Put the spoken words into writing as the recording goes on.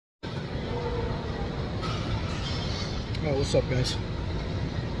Oh, what's up, guys?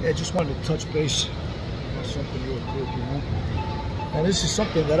 Yeah, just wanted to touch base on something real quick, you know. And this is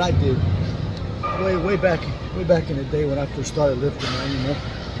something that I did way back in the day when I first started lifting, man. You know,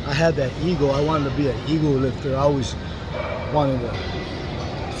 I had that ego. I wanted to be an ego lifter. I always wanted to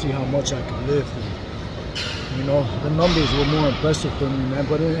see how much I could lift. And, you know, the numbers were more impressive for me, man.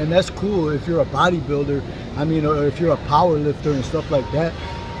 But and that's cool if you're a bodybuilder. I mean, or if you're a power lifter and stuff like that.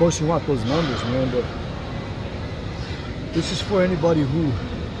 Of course, you want those numbers, man. But this is for anybody who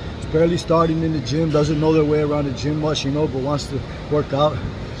is barely starting in the gym, doesn't know their way around the gym much, you know, but wants to work out.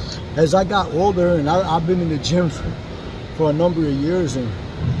 As I got older, and I've been in the gym for a number of years, and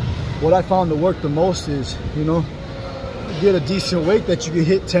what I found to work the most is, you know, get a decent weight that you can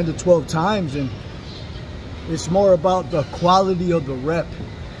hit 10 to 12 times, and it's more about the quality of the rep,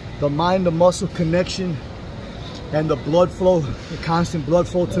 the mind to muscle connection, and the blood flow, the constant blood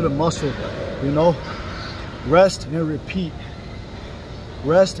flow to the muscle, you know. Rest and repeat.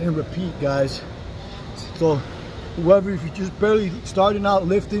 Rest and repeat, guys. So whoever, if you're just barely starting out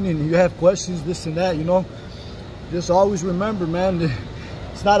lifting and you have questions, this and that, you know, just always remember, man,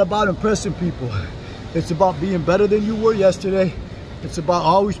 it's not about impressing people. It's about being better than you were yesterday. It's about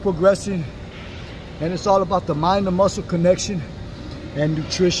always progressing. And it's all about the mind to muscle connection and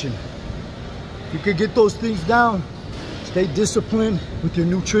nutrition. If you could get those things down, stay disciplined with your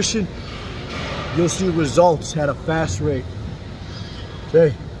nutrition, you'll see results at a fast rate.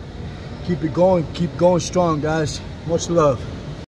 Okay, keep it going, keep going strong, guys. Much love.